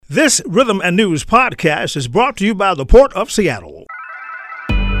This Rhythm and News podcast is brought to you by the Port of Seattle.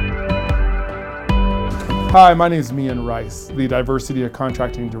 Hi, my name is Mian Rice, the Diversity and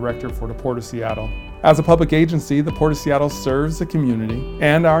Contracting Director for the Port of Seattle. As a public agency, the Port of Seattle serves the community,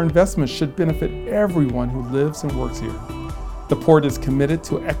 and our investments should benefit everyone who lives and works here. The Port is committed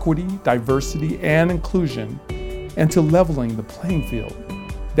to equity, diversity, and inclusion, and to leveling the playing field.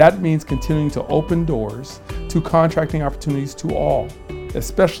 That means continuing to open doors to contracting opportunities to all,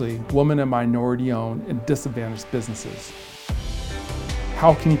 especially women and minority-owned and disadvantaged businesses.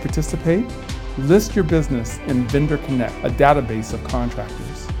 How can you participate? List your business in Vendor Connect, a database of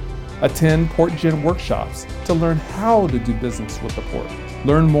contractors. Attend PortGen workshops to learn how to do business with the Port.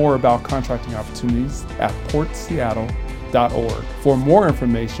 Learn more about contracting opportunities at portseattle.org. For more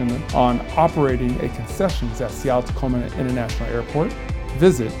information on operating a concessions at Seattle-Tacoma International Airport,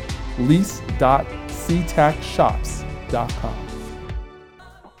 visit lease.ctacshops.com.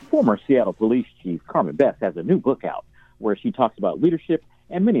 Former Seattle Police Chief Carmen Best has a new book out where she talks about leadership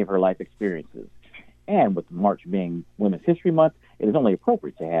and many of her life experiences. And with March being Women's History Month, it is only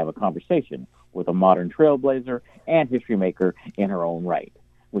appropriate to have a conversation with a modern trailblazer and history maker in her own right.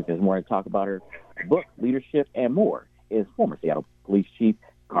 With us more to talk about her book, leadership, and more is former Seattle Police Chief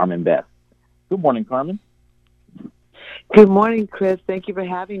Carmen Best. Good morning, Carmen. Good morning, Chris. Thank you for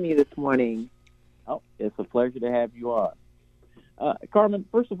having me this morning. Oh, it's a pleasure to have you on. Carmen,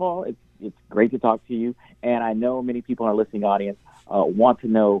 first of all, it's great to talk to you, and I know many people in our listening audience want to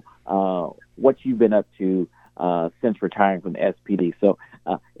know what you've been up to since retiring from the SPD. So,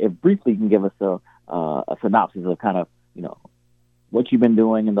 if briefly you can give us a synopsis of kind of what you've been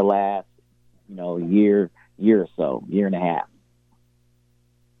doing in the last year or so, year and a half.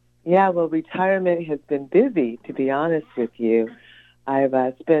 Yeah, well, retirement has been busy, to be honest with you. I've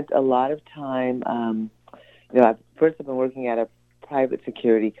spent a lot of time. I've been working at a private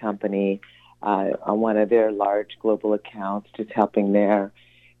security company on one of their large global accounts, just helping there.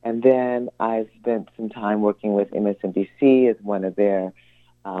 And then I've spent some time working with MSNBC as one of their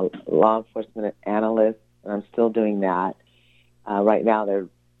law enforcement analysts, and I'm still doing that. Right now, they're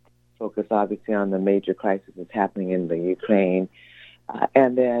focused obviously on the major crisis that's happening in the Ukraine.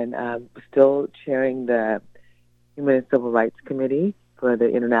 And then still chairing the Human and Civil Rights Committee for the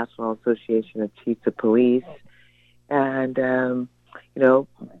International Association of Chiefs of Police. And,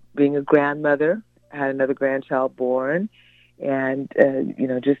 being a grandmother, I had another grandchild born, and,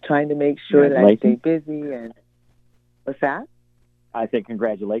 just trying to make sure that I stay busy. And what's that? I say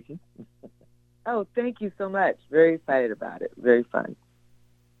congratulations. Oh, thank you so much. Very excited about it. Very fun.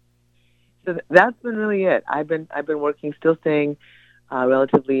 So that's been really it. I've been working, still staying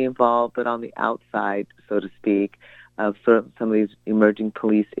relatively involved, but on the outside, so to speak, of sort of some of these emerging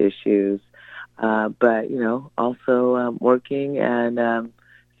police issues. But, also working and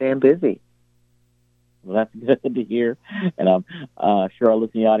staying busy. Well, that's good to hear. And I'm sure our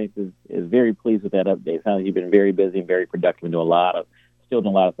listening audience is very pleased with that update. It sounds like you've been very busy and very productive and still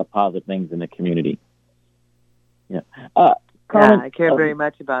doing a lot of positive things in the community. Yeah. Carmen, I care very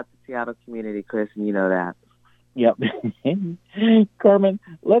much about the Seattle community, Chris, and you know that. Yep. Carmen,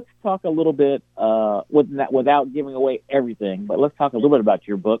 let's talk a little bit, without giving away everything, but let's talk a little bit about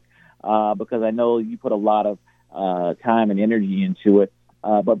your book, because I know you put a lot of time and energy into it.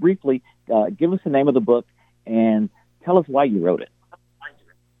 But briefly, give us the name of the book and tell us why you wrote it.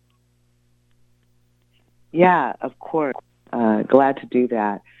 Yeah, of course. Glad to do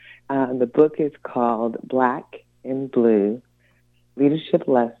that. The book is called Black in Blue, Leadership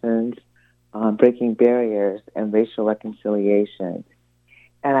Lessons on Breaking Barriers and Racial Reconciliation.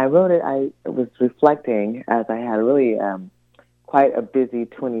 And I wrote it, I was reflecting as I had really quite a busy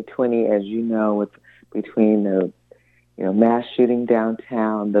 2020, as you know, with between the mass shooting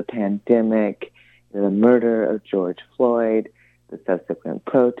downtown, the pandemic, the murder of George Floyd, the subsequent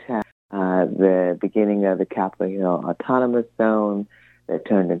protests, the beginning of the Capitol Hill Autonomous Zone that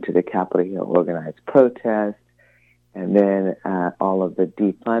turned into the Capitol Hill Organized Protest, and then all of the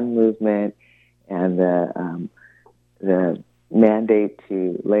defund movement and the mandate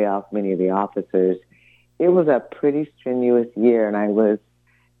to lay off many of the officers. It was a pretty strenuous year, and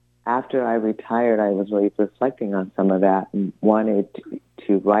after I retired, I was really reflecting on some of that and wanted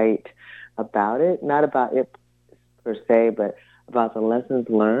to write about it, not about it per se, but about the lessons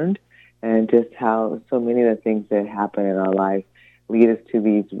learned and just how so many of the things that happen in our life lead us to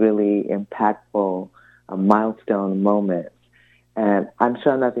these really impactful milestone moments. And I'm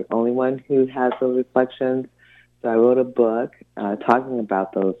sure I'm not the only one who has those reflections. So I wrote a book talking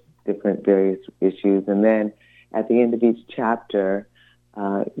about those different various issues. And then at the end of each chapter,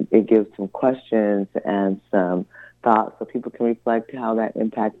 it gives some questions and some thoughts so people can reflect how that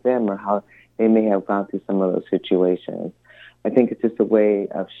impacts them or how they may have gone through some of those situations. I think it's just a way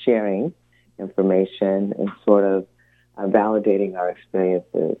of sharing information and sort of validating our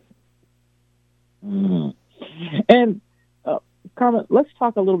experiences. Mm. And Carmen, let's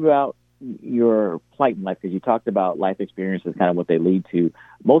talk a little bit about your plight in life, because you talked about life experiences, kind of what they lead to.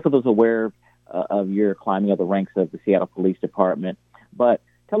 Most of us are aware of your climbing up the ranks of the Seattle Police Department, but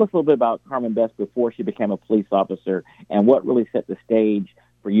tell us a little bit about Carmen Best before she became a police officer and what really set the stage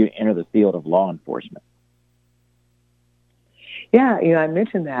for you to enter the field of law enforcement. Yeah, I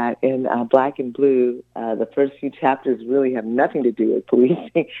mentioned that in Black and Blue. The first few chapters really have nothing to do with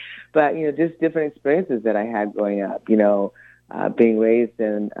policing, but, just different experiences that I had growing up, being raised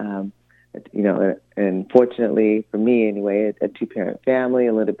in, and fortunately for me anyway, a two-parent family,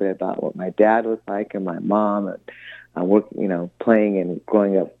 a little bit about what my dad was like and my mom, and playing and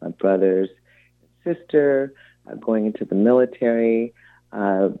growing up with my brothers and sister, going into the military,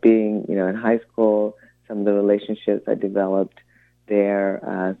 being, in high school, some of the relationships I developed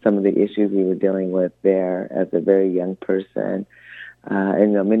there, some of the issues we were dealing with there as a very young person.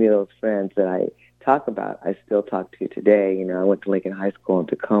 And many of those friends that I talk about, I still talk to today. I went to Lincoln High School in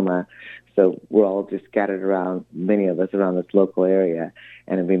Tacoma, so we're all just scattered around, many of us around this local area,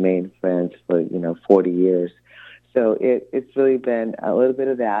 and have remained friends for, 40 years. So it's really been a little bit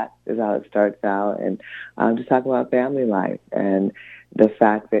of that is how it starts out, and just talking about family life and the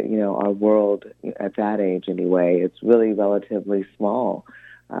fact that, our world at that age anyway, it's really relatively small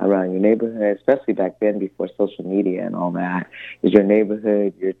around your neighborhood, especially back then before social media and all that, is your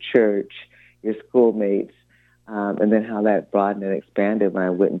neighborhood, your church, your schoolmates, and then how that broadened and expanded when I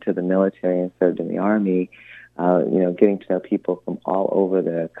went into the military and served in the Army, getting to know people from all over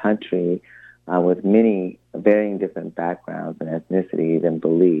the country with many varying different backgrounds and ethnicities and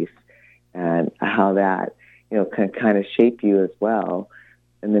beliefs, and how that can kind of shape you as well.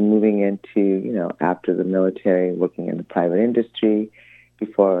 And then moving into, after the military, working in the private industry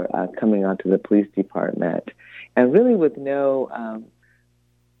before coming onto the police department. And really with no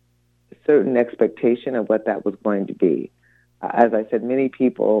certain expectation of what that was going to be. As I said, many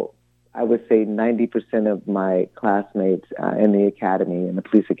people, I would say 90% of my classmates in the academy, in the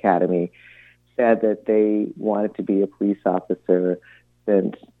police academy, said that they wanted to be a police officer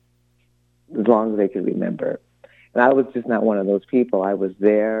since as long as they could remember. And I was just not one of those people. I was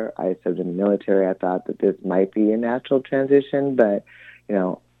there. I served in the military. I thought that this might be a natural transition, but,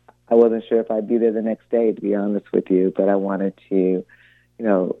 I wasn't sure if I'd be there the next day, to be honest with you. But I wanted to,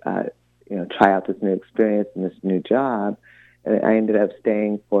 try out this new experience and this new job. And I ended up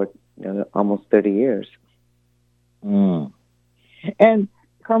staying for, almost 30 years. Mm. And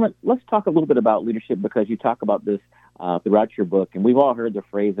Carmen, let's talk a little bit about leadership, because you talk about this throughout your book, and we've all heard the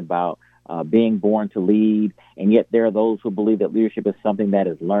phrase about being born to lead, and yet there are those who believe that leadership is something that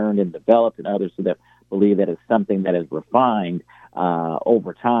is learned and developed, and others who believe that it's something that is refined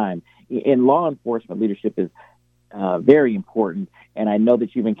over time. In law enforcement, leadership is very important, and I know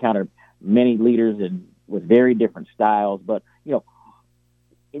that you've encountered many leaders with very different styles, but,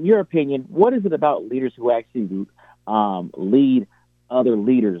 in your opinion, what is it about leaders who actually lead other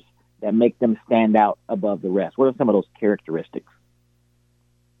leaders that make them stand out above the rest? What are some of those characteristics?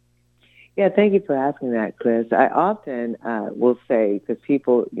 Yeah, thank you for asking that, Chris. I often will say, because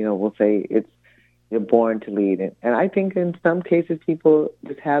people, will say you're born to lead. And I think in some cases people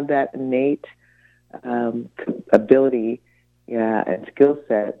just have that innate ability and skill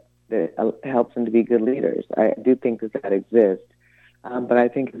set that helps them to be good leaders. I do think that exists. But I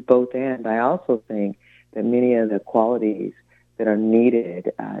think it's both and. I also think that many of the qualities that are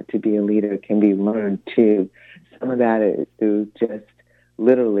needed to be a leader can be learned too. Some of that is through just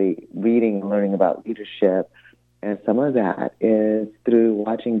literally reading and learning about leadership, and some of that is through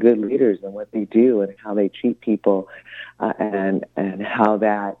watching good leaders and what they do and how they treat people, and how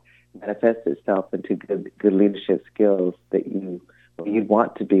that manifests itself into good leadership skills that you'd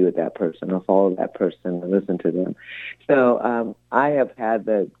want to be with that person or follow that person and listen to them. So I have had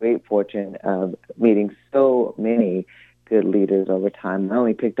the great fortune of meeting so many good leaders over time. I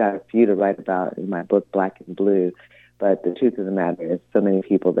only picked out a few to write about in my book, Black and Blue, but the truth of the matter is so many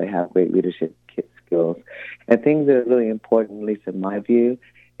people that have great leadership skills. And things that are really important, at least in my view,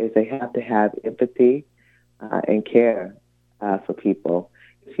 is they have to have empathy and care for people.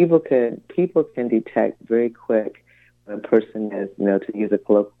 People can detect very quick when a person is, to use a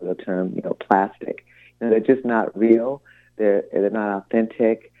colloquial term, plastic. They're just not real. They're not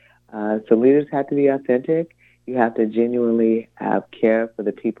authentic. So leaders have to be authentic. You have to genuinely have care for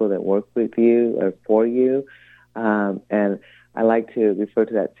the people that work with you or for you. And I like to refer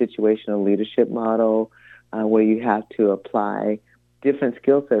to that situational leadership model where you have to apply different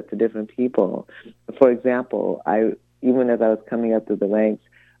skill sets to different people. For example, even as I was coming up through the ranks,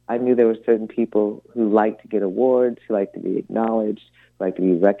 I knew there were certain people who liked to get awards, who liked to be acknowledged, who liked to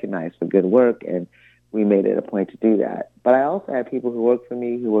be recognized for good work, and we made it a point to do that. But I also had people who worked for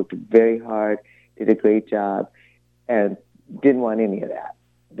me who worked very hard, did a great job, and didn't want any of that.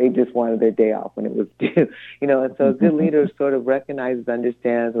 They just wanted their day off when it was due, And so a good leader sort of recognizes,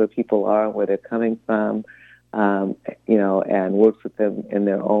 understands where people are, where they're coming from, and works with them in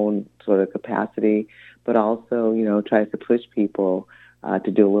their own sort of capacity, but also, tries to push people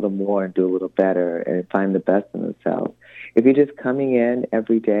to do a little more and do a little better and find the best in themselves. If you're just coming in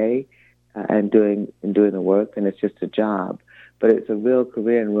every day and doing the work, then it's just a job. But it's a real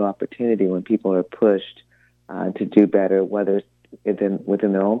career and real opportunity when people are pushed to do better, whether it's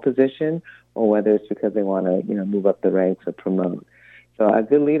within their own position or whether it's because they want to, move up the ranks or promote. So a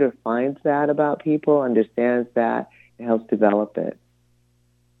good leader finds that about people, understands that, and helps develop it.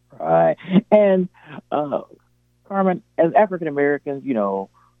 Right. And Carmen, as African Americans,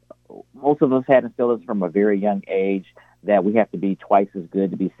 most of us had instilled us from a very young age that we have to be twice as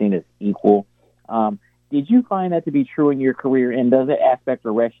good to be seen as equal. Did you find that to be true in your career? And does that aspect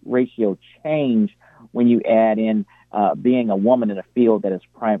or ratio change when you add in being a woman in a field that is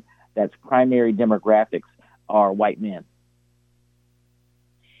that's primary demographics are white men?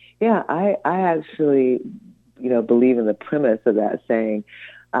 Yeah, I actually, believe in the premise of that saying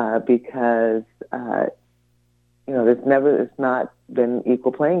because, it's not been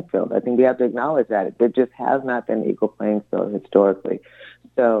equal playing field. I think we have to acknowledge that. There just has not been equal playing field historically.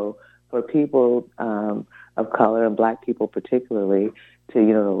 So for people of color and Black people particularly to,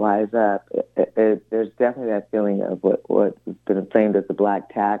 rise up, there's definitely that feeling of what has been framed as the Black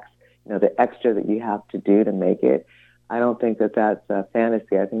tax, the extra that you have to do to make it. I don't think that that's a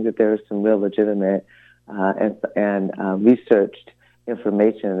fantasy. I think that there is some real legitimate and researched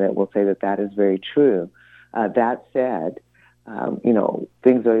information that will say that is very true. That said,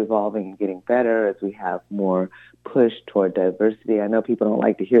 things are evolving and getting better as we have more push toward diversity. I know people don't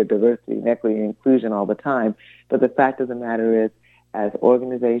like to hear diversity and equity and inclusion all the time, but the fact of the matter is, as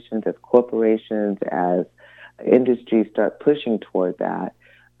organizations, as corporations, as industries start pushing toward that,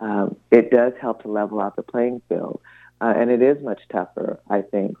 it does help to level out the playing field. And it is much tougher, I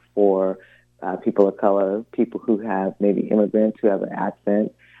think, for people of color, people who have maybe immigrants who have an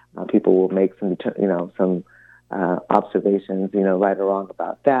accent. People will make some observations, right or wrong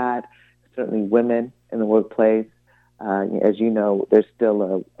about that. Certainly women in the workplace. As you know, there's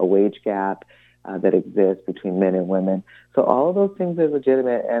still a wage gap that exists between men and women. So all of those things are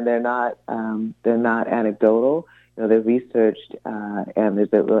legitimate, and they're not anecdotal. They're researched, and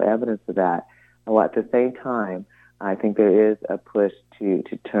there's real evidence of that. While at the same time, I think there is a push to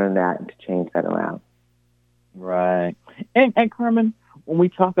turn that and to change that around. Right. And Carmen, when we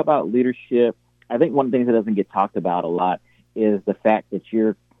talk about leadership, I think one of the things that doesn't get talked about a lot is the fact that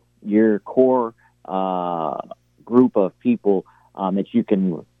your core group of people that you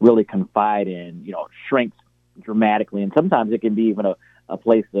can really confide in, shrinks dramatically. And sometimes it can be even a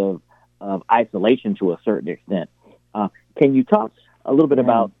place of isolation to a certain extent. Can you talk a little bit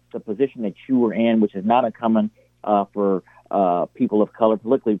about the position that you were in, which is not uncommon for people of color,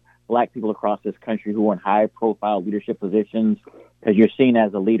 particularly Black people across this country who are in high-profile leadership positions, because you're seen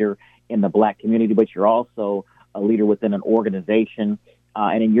as a leader in the Black community, but you're also a leader within an organization,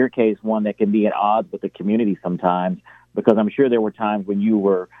 and in your case, one that can be at odds with the community sometimes, because I'm sure there were times when you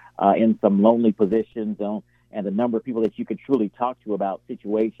were in some lonely positions, and the number of people that you could truly talk to about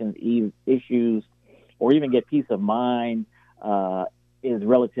situations, issues, or even get peace of mind is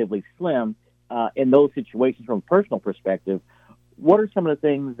relatively slim. In those situations, from a personal perspective, what are some of the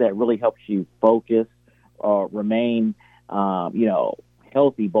things that really helps you focus or remain,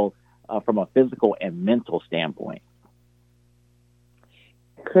 healthy, both from a physical and mental standpoint?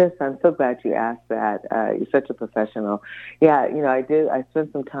 Chris, I'm so glad you asked that. You're such a professional. Yeah, I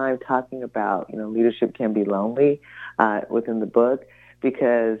spent some time talking about, leadership can be lonely within the book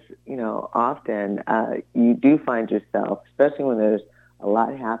because, often you do find yourself, especially when there's a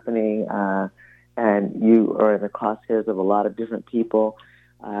lot happening and you are in the crosshairs of a lot of different people,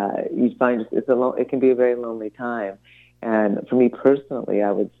 you find it can be a very lonely time. And for me personally,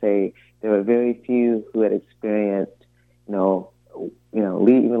 I would say there were very few who had experienced,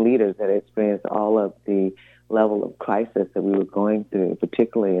 even leaders that had experienced all of the level of crisis that we were going through,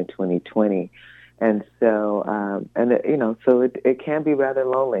 particularly in 2020. And so, so it can be rather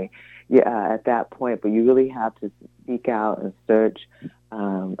lonely at that point, but you really have to seek out and search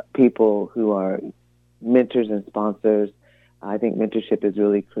people who are mentors and sponsors I think mentorship is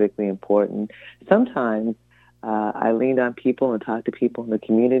really critically important. Sometimes I leaned on people and talked to people in the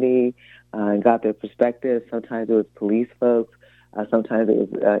community and got their perspective. Sometimes it was police folks. Sometimes it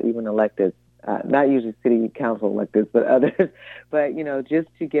was even elected, not usually city council electeds, but others. But, just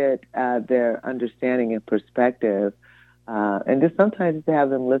to get their understanding and perspective, and just sometimes to have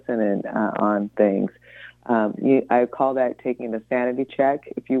them listen on things. I call that taking a sanity check,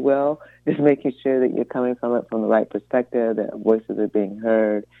 if you will, just making sure that you're coming from it from the right perspective, that voices are being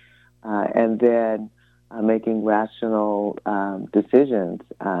heard, and then making rational decisions.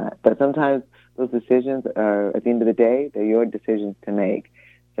 But sometimes those decisions are, at the end of the day, they're your decisions to make.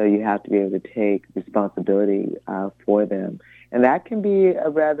 So you have to be able to take responsibility for them. And that can be a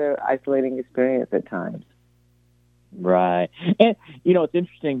rather isolating experience at times. Right. And, it's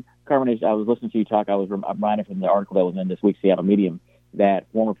interesting, Carmen, as I was listening to you talk, I was reminded from the article that was in this week's Seattle Medium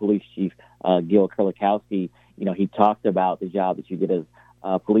that former police chief Gil Kerlikowske, he talked about the job that you did as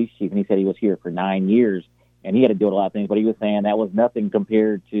police chief, and he said he was here for 9 years, and he had to deal with a lot of things, but he was saying that was nothing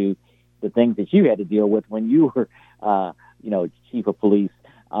compared to the things that you had to deal with when you were, chief of police.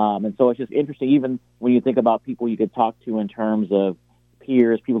 And so it's just interesting, even when you think about people you could talk to in terms of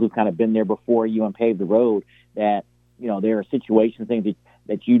peers, people who've kind of been there before you and paved the road, that, there are situations, things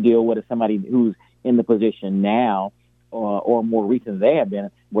that you deal with as somebody who's in the position now or more recent they have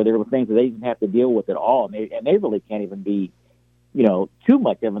been, where there were things that they didn't have to deal with at all. And they really can't even be, too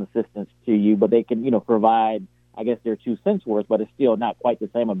much of an assistance to you, but they can, provide, I guess, their 2 cents worth, but it's still not quite the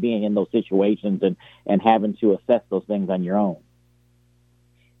same of being in those situations and having to assess those things on your own.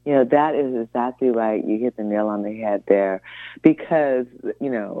 That is exactly right. You hit the nail on the head there, because,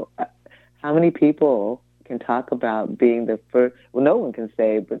 how many people can talk about being the first, well, no one can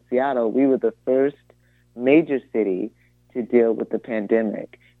say, but Seattle, we were the first major city to deal with the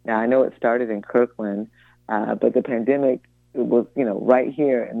pandemic. Now, I know it started in Kirkland, but the pandemic was, right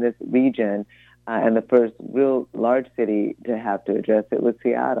here in this region, and the first real large city to have to address it was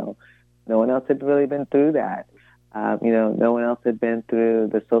Seattle. No one else had really been through that. No one else had been through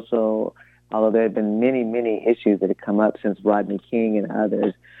the social, although there had been many, many issues that had come up since Rodney King and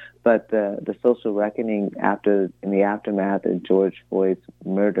others. But the social reckoning in the aftermath of George Floyd's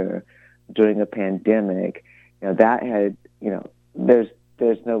murder during a pandemic, that had, there's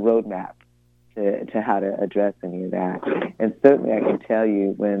no roadmap to how to address any of that. And certainly I can tell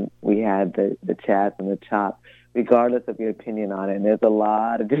you when we had the chats and the chop, regardless of your opinion on it, and there's a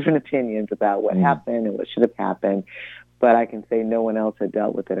lot of different opinions about what happened and what should have happened, but I can say no one else had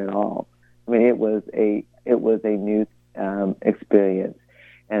dealt with it at all. I mean, it was a new experience.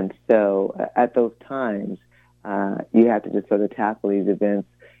 And so at those times, you have to just sort of tackle these events,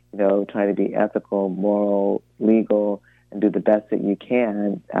 trying to be ethical, moral, legal, and do the best that you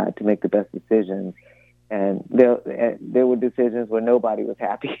can to make the best decisions. And there were decisions where nobody was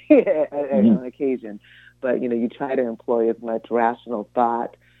happy on occasion. But, you try to employ as much rational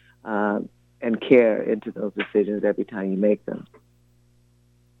thought and care into those decisions every time you make them.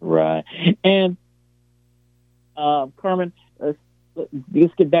 Right. And, Carmen, let's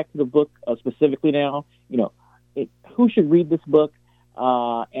get back to the book specifically now. Who should read this book,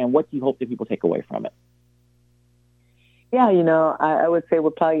 and what do you hope that people take away from it? Yeah, I would say,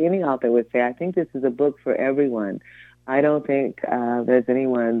 well, probably any author would say, I think this is a book for everyone. I don't think there's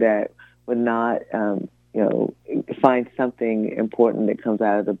anyone that would not, find something important that comes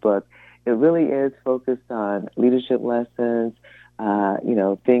out of the book. It really is focused on leadership lessons,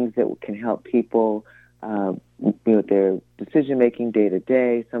 things that can help people with their decision-making day to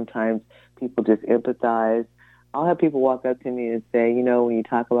day. Sometimes people just empathize. I'll have people walk up to me and say, when you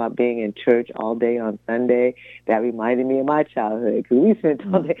talk about being in church all day on Sunday, that reminded me of my childhood, because we spent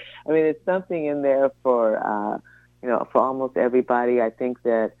all day. I mean, it's something in there for almost everybody. I think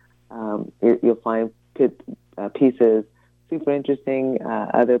that you'll find pieces super interesting.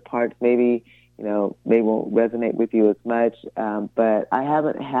 Other parts maybe won't resonate with you as much. But I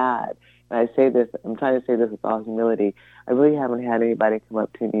haven't had, and I say this, I'm trying to say this with all humility, I really haven't had anybody come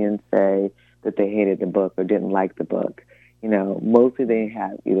up to me and say that they hated the book or didn't like the book. Mostly they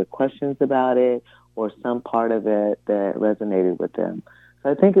have either questions about it or some part of it that resonated with them.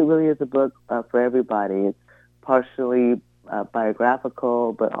 So I think it really is a book for everybody. It's partially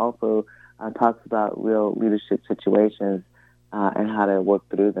biographical, but also talks about real leadership situations and how to work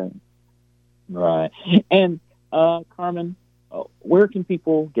through them. Right. And Carmen, where can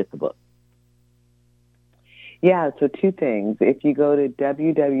people get the book? Yeah, so 2 things. If you go to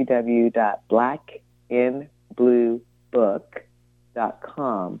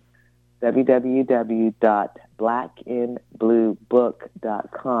www.blackinbluebook.com,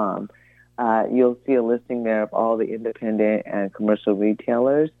 www.blackinbluebook.com, you'll see a listing there of all the independent and commercial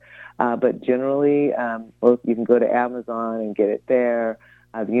retailers. But generally, you can go to Amazon and get it there.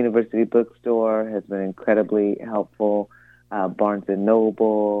 The University Bookstore has been incredibly helpful. Barnes &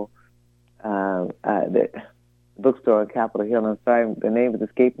 Noble, the bookstore on Capitol Hill. I'm sorry, the name is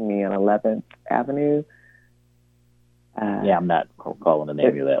escaping me, on 11th Avenue. I'm not calling the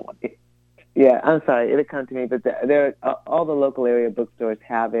name of that one. Yeah, I'm sorry, it'll come to me. But all the local area bookstores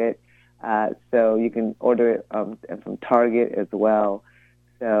have it, so you can order it from Target as well.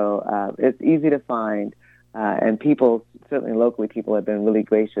 So it's easy to find, and people, certainly locally, people have been really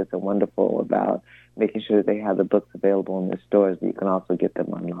gracious and wonderful about making sure that they have the books available in their stores, but you can also get them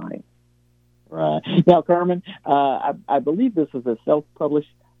online. Right. Now, Carmen, I believe this is a self-published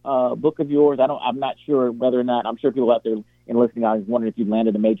book of yours. I'm not sure whether or not, I'm sure people out there in listening, I was wondering if you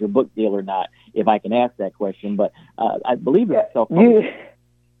landed a major book deal or not, if I can ask that question, but I believe it's self-published.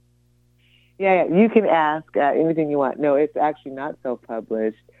 You can ask anything you want. No, it's actually not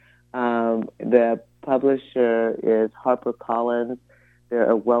self-published. The publisher is HarperCollins. They're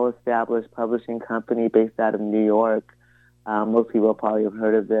a well-established publishing company based out of New York. Most people probably have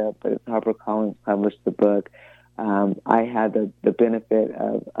heard of it, but it's HarperCollins published the book. I had the benefit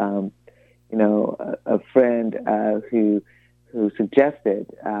of, a friend who suggested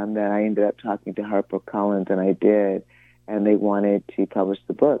that I ended up talking to HarperCollins, and I did, and they wanted to publish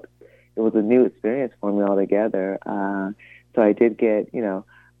the book. It was a new experience for me altogether. So I did get,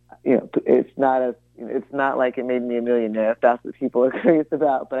 it's not like it made me a millionaire, if that's what people are curious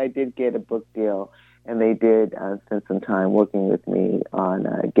about, but I did get a book deal, and they did spend some time working with me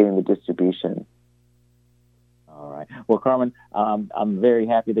on getting the distribution. All right. Well, Carmen, I'm very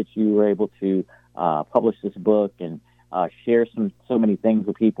happy that you were able to publish this book and share so many things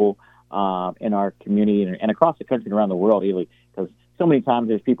with people in our community and across the country and around the world, really, because so many times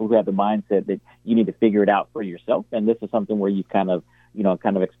there's people who have the mindset that you need to figure it out for yourself, and this is something where you kind of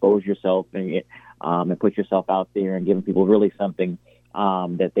expose yourself and put yourself out there and giving people really something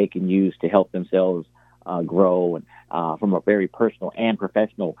that they can use to help themselves grow and from a very personal and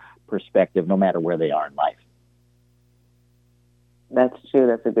professional perspective, no matter where they are in life. That's true.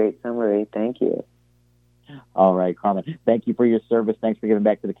 That's a great summary. Thank you. All right, Carmen. Thank you for your service. Thanks for giving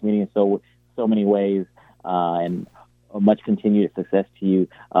back to the community in so many ways, and much continued success to you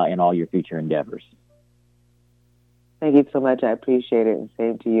in all your future endeavors. Thank you so much. I appreciate it, and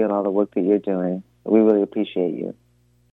same to you and all the work that you're doing. We really appreciate you.